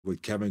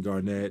with Kevin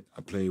Garnett.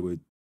 I played with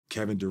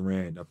Kevin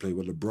Durant. I played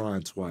with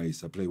LeBron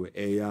twice. I played with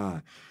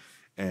AI.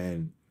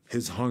 And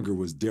his hunger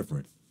was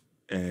different.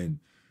 And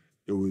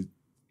it was,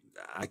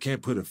 I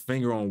can't put a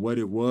finger on what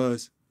it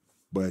was,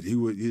 but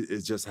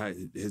it's just how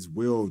his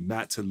will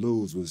not to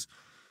lose was.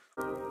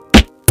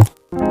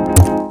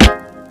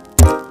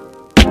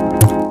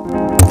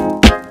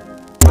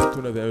 To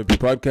another MVP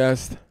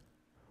podcast.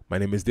 My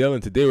name is Dale,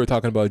 and today we're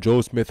talking about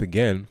Joe Smith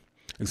again,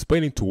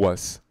 explaining to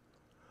us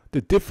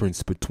the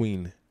difference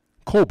between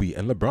Kobe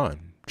and LeBron.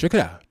 Check it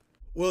out.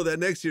 Well, that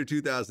next year,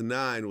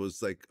 2009,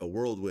 was like a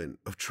whirlwind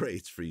of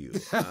trades for you.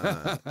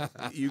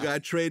 You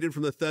got traded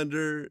from the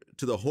Thunder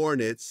to the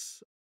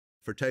Hornets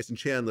for Tyson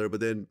Chandler, but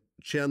then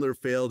Chandler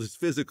failed his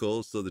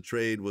physical, so the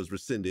trade was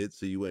rescinded.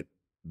 So you went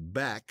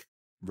back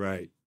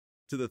to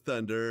the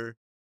Thunder,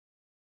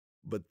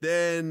 but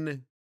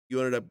then you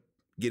ended up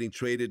getting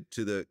traded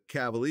to the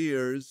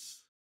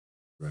Cavaliers.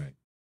 Right.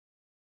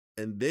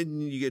 And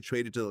then you get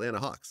traded to the Atlanta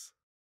Hawks.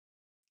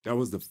 That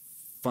was the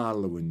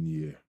following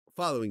year.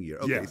 Following year.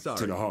 Okay, yeah, sorry.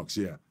 To the Hawks,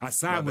 yeah. I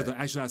signed with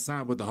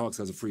the Hawks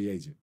as a free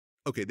agent.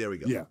 Okay, there we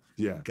go.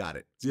 Yeah. Got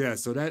it. Yeah,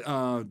 so that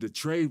the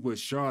trade with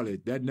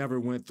Charlotte, that never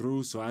went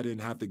through, so I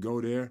didn't have to go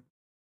there.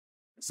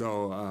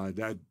 So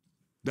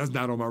that's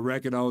not on my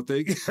record, I don't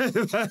think.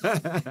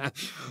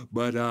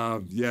 But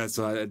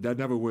that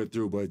never went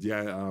through. But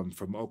yeah,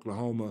 from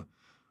Oklahoma,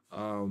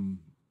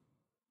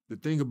 the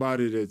thing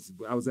about it is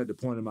I was at the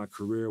point in my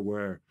career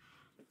where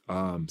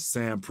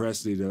Sam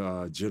Presti,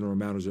 the general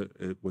manager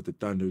with the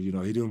Thunder, he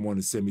didn't want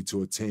to send me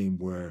to a team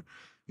where,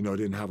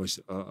 didn't have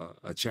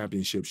a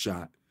championship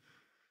shot.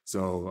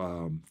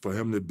 So for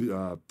him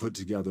to put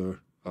together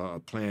a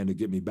plan to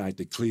get me back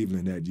to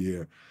Cleveland that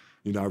year,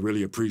 I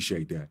really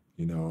appreciate that.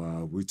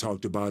 We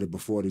talked about it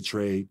before the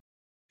trade.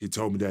 He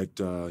told me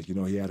that,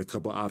 he had a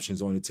couple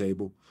options on the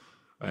table.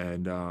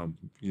 And,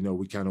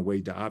 we kind of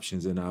weighed the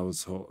options, and I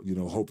was,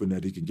 hoping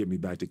that he could get me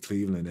back to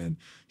Cleveland. And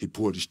he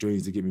pulled the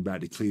strings to get me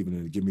back to Cleveland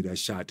and to give me that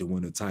shot to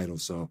win the title.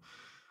 So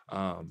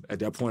at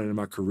that point in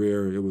my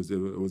career, it was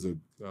a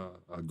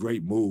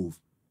great move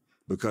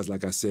because,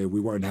 like I said, we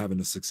weren't having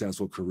a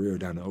successful career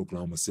down in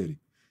Oklahoma City.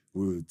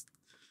 We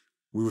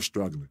were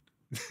struggling.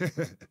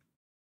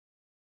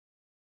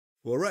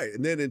 Well, right.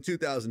 And then in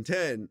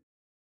 2010,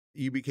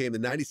 you became the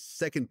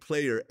 92nd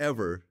player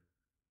ever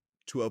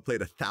to have played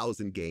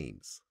 1,000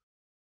 games.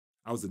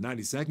 I was the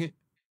 92nd?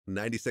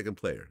 92nd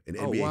player in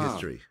NBA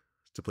history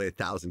to play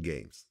 1,000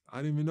 games.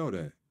 I didn't even know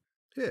that.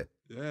 Yeah.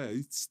 Yeah,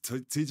 he's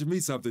teaching me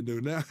something new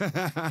now.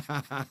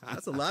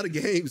 That's a lot of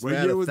games, what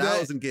man. Year was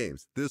 1,000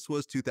 games. This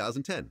was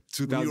 2010.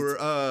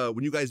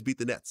 When you guys beat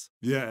the Nets.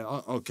 Yeah,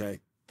 okay.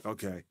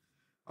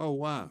 Oh,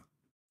 wow.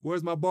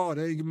 Where's my ball?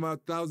 They ain't give me my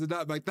 1,000,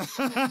 my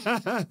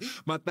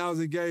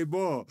 1,000 game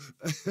ball.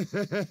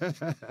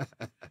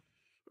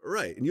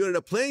 Right. And you ended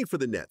up playing for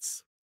the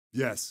Nets.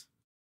 Yes.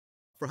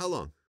 For how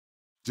long?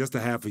 Just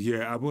a half a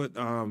year. I went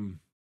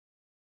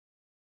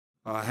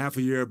half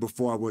a year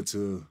before I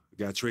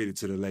got traded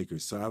to the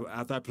Lakers. So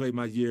after I played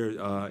my year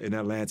in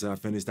Atlanta, I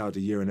finished out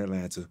the year in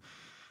Atlanta.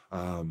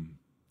 I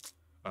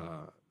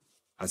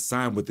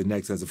signed with the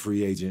Nets as a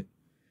free agent,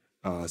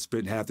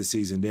 spent half the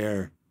season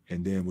there,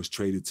 and then was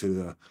traded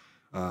to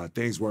the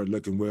things weren't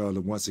looking well.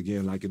 And once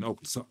again, like in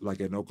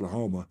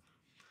Oklahoma.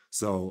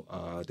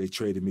 So they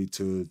traded me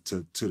to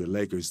the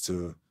Lakers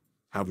to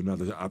have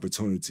another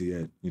opportunity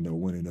at,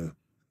 winning a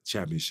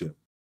championship.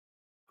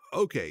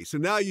 Okay, so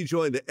now you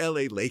join the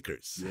LA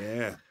Lakers.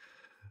 Yeah.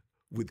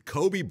 With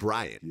Kobe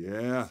Bryant.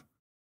 Yeah.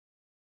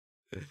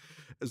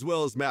 As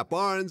well as Matt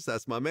Barnes.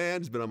 That's my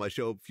man. He's been on my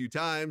show a few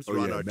times. Oh,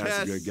 Ron yeah, Artest.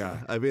 Matt's a good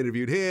guy. I've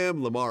interviewed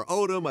him. Lamar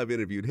Odom. I've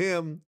interviewed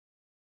him.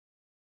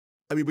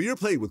 I mean, but you're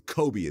playing with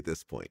Kobe at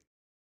this point.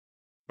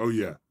 Oh,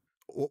 yeah.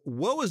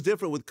 What was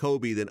different with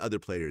Kobe than other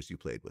players you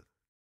played with?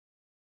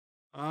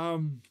 I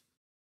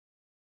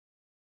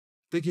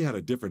think he had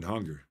a different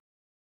hunger.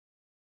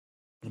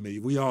 I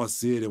mean, we all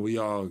see it and we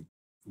all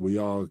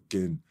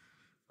can,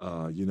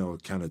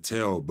 kind of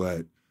tell,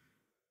 but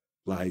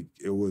like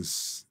it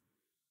was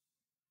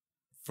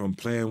from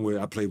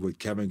I played with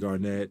Kevin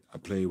Garnett, I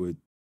played with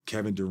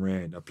Kevin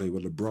Durant, I played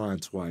with LeBron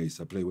twice,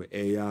 I played with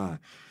AI,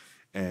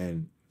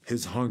 and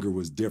his hunger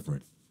was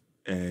different.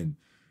 And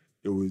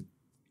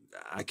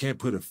I can't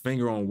put a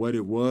finger on what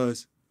it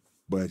was,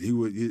 but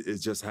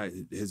it's just how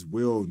his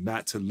will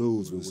not to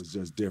lose was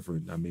just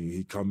different. I mean,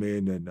 he come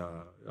in and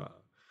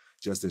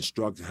just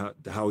instruct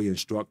how he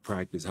instruct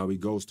practice, how he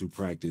goes through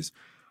practice,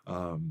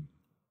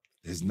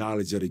 his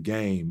knowledge of the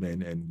game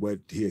and what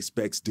he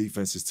expects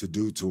defenses to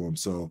do to him.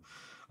 So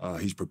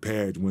he's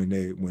prepared when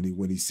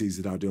he sees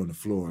it out there on the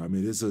floor. I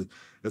mean, there's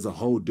a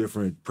whole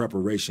different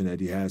preparation that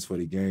he has for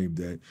the game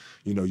that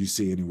you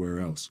see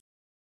anywhere else.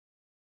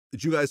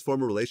 Did you guys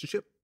form a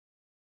relationship?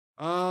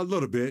 A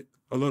little bit.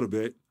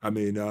 I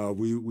mean,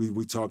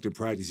 we talked in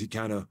practice. He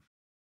kind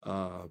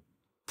of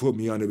put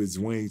me under his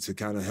wing to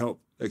kind of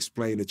help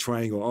explain the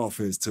triangle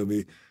offense to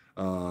me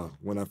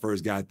when I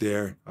first got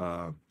there,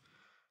 and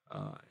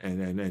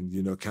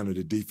kind of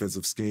the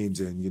defensive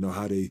schemes and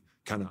how they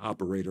kind of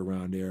operate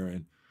around there.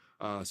 And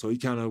So he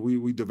kind of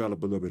we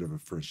developed a little bit of a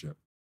friendship.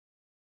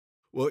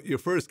 Well, your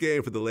first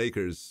game for the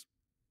Lakers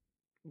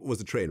was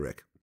a train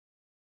wreck.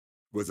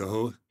 Was a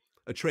who?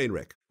 A train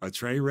wreck. A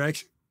train wreck?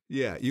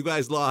 Yeah, you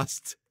guys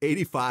lost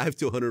 85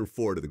 to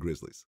 104 to the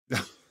Grizzlies.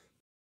 Yeah.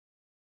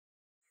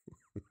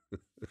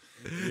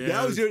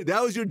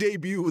 That was your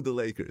debut with the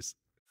Lakers.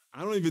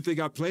 I don't even think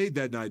I played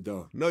that night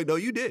though. No,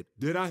 you did.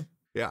 Did I?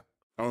 Yeah.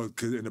 Oh,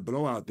 because in the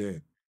blowout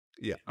then.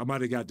 Yeah. I might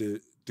have got the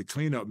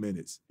cleanup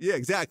minutes. Yeah,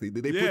 exactly.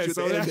 They put you at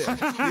the end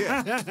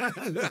there.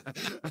 Yeah.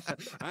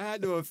 I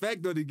had no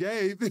effect on the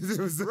game.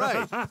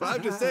 Right. But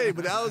I'm just saying,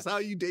 but that was how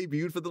you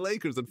debuted for the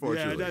Lakers,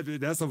 unfortunately. Yeah,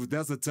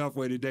 that's a tough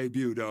way to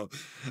debut, though.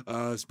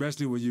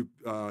 Especially when you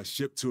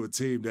ship to a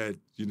team that,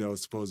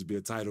 is supposed to be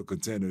a title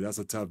contender. That's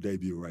a tough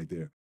debut right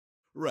there.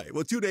 Right.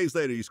 Well, 2 days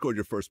later, you scored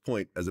your first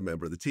point as a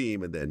member of the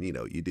team, and then,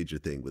 you did your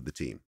thing with the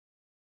team.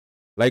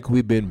 Like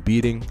we've been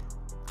beating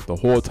the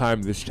whole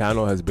time this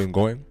channel has been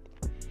going,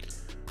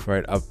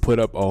 right? I've put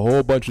up a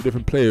whole bunch of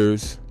different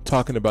players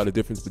talking about the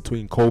difference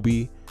between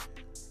Kobe,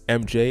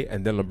 MJ,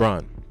 and then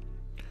LeBron.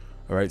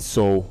 All right,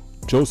 so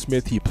Joe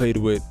Smith, he played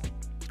with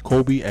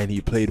Kobe and he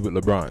played with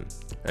LeBron.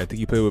 I think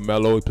he played with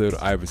Melo, he played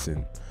with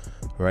Iverson,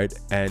 right?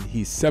 And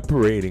he's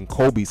separating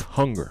Kobe's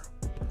hunger,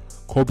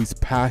 Kobe's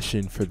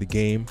passion for the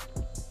game,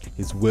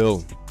 his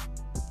will,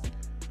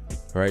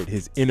 right?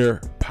 His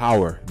inner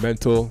power,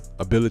 mental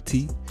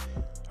ability,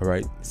 all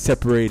right?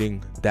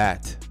 Separating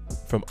that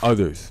from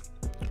others,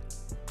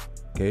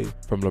 okay?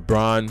 From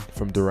LeBron,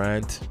 from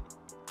Durant,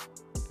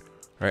 all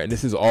right? And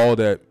this is all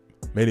that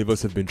many of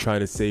us have been trying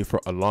to say for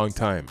a long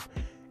time.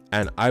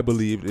 And I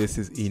believe this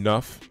is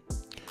enough,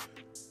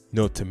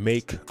 to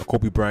make a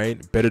Kobe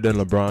Bryant better than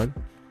LeBron,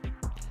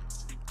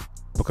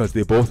 because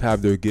they both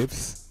have their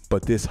gifts.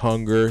 But this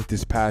hunger,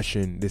 this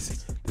passion,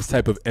 this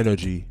type of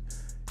energy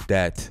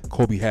that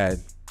Kobe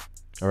had,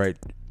 all right,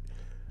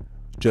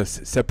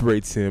 just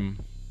separates him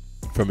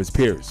from his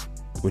peers,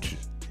 which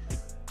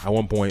at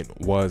one point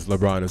was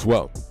LeBron as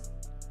well.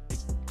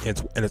 And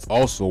it's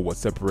also what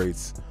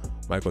separates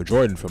Michael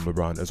Jordan from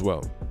LeBron as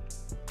well.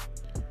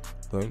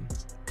 So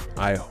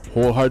I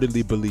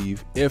wholeheartedly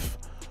believe if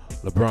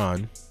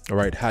LeBron, all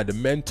right, had the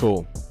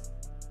mental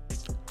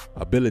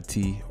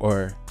ability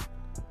or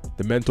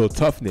the mental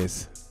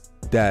toughness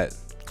that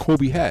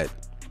Kobe had,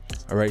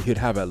 all right, he'd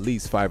have at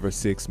least 5 or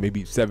 6,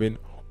 maybe 7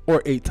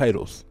 or 8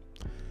 titles,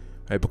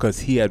 right? Because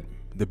he had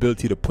the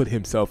ability to put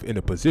himself in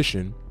a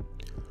position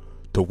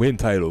to win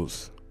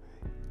titles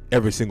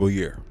every single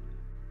year.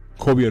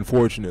 Kobe,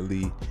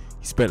 unfortunately,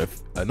 he spent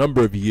a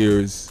number of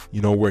years,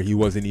 where he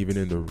wasn't even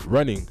in the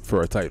running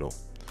for a title.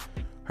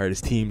 All right, his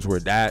teams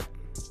were that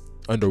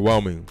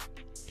underwhelming,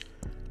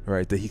 all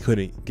right, that he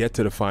couldn't get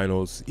to the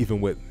finals,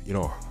 even with,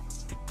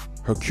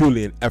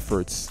 Herculean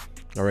efforts.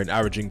 All right,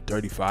 averaging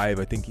 35.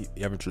 I think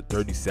he averaged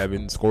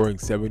 37, scoring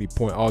 70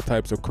 points, all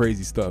types of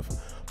crazy stuff.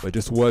 But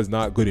just was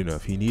not good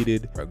enough. He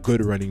needed a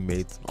good running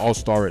mate,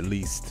 all-star at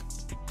least.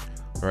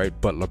 All right,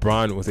 but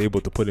LeBron was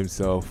able to put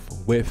himself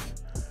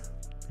with,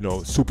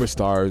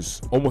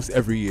 superstars almost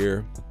every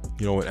year.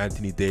 With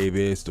Anthony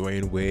Davis,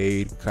 Dwayne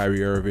Wade,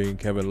 Kyrie Irving,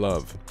 Kevin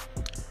Love.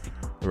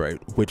 All right,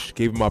 which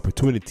gave him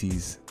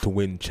opportunities to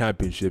win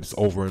championships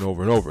over and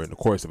over and over in the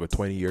course of a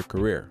 20-year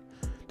career.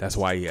 That's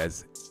why he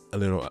has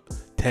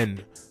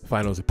 10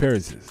 finals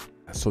appearances.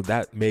 So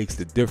that makes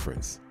the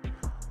difference.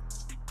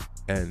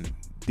 And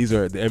these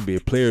are the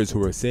NBA players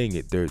who are saying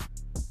it. They're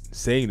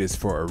saying this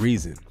for a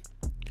reason.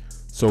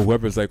 So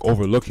whoever's like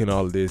overlooking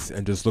all of this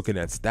and just looking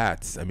at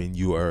stats, I mean,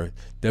 you are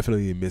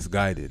definitely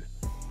misguided,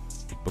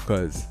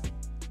 because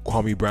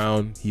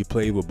KwameBrown, he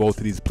played with both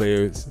of these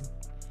players.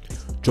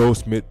 Joe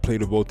Smith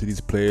played with both of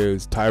these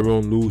players.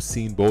 Tyronn Lue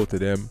seen both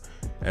of them,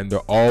 and they're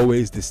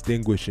always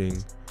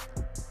distinguishing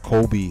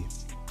Kobe,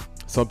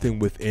 something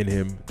within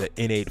him, the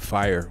innate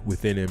fire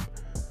within him,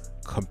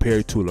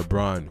 compared to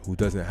LeBron, who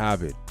doesn't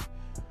have it.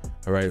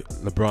 All right,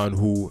 LeBron,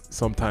 who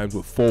sometimes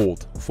would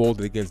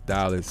folded against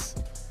Dallas.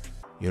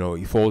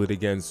 He folded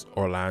against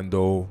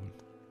Orlando,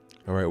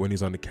 all right, when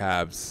he's on the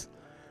Cavs.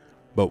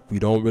 But we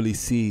don't really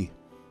see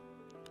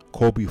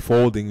Kobe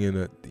folding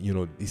in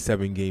these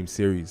 7-game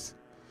series.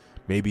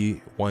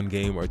 Maybe 1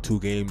 game or 2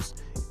 games.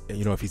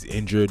 And, if he's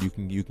injured, you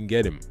can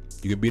get him.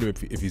 You can beat him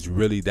if he's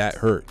really that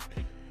hurt.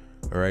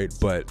 All right,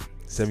 but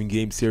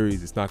 7-game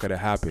series, it's not gonna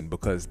happen,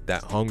 because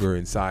that hunger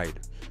inside,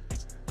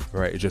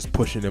 right, is just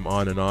pushing him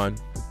on and on.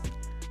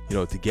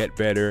 To get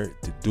better,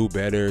 to do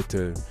better,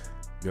 to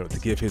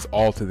give his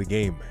all to the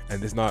game.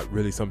 And it's not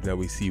really something that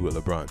we see with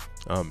LeBron.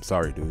 I'm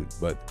sorry, dude,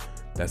 but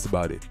that's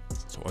about it.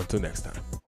 So until next time.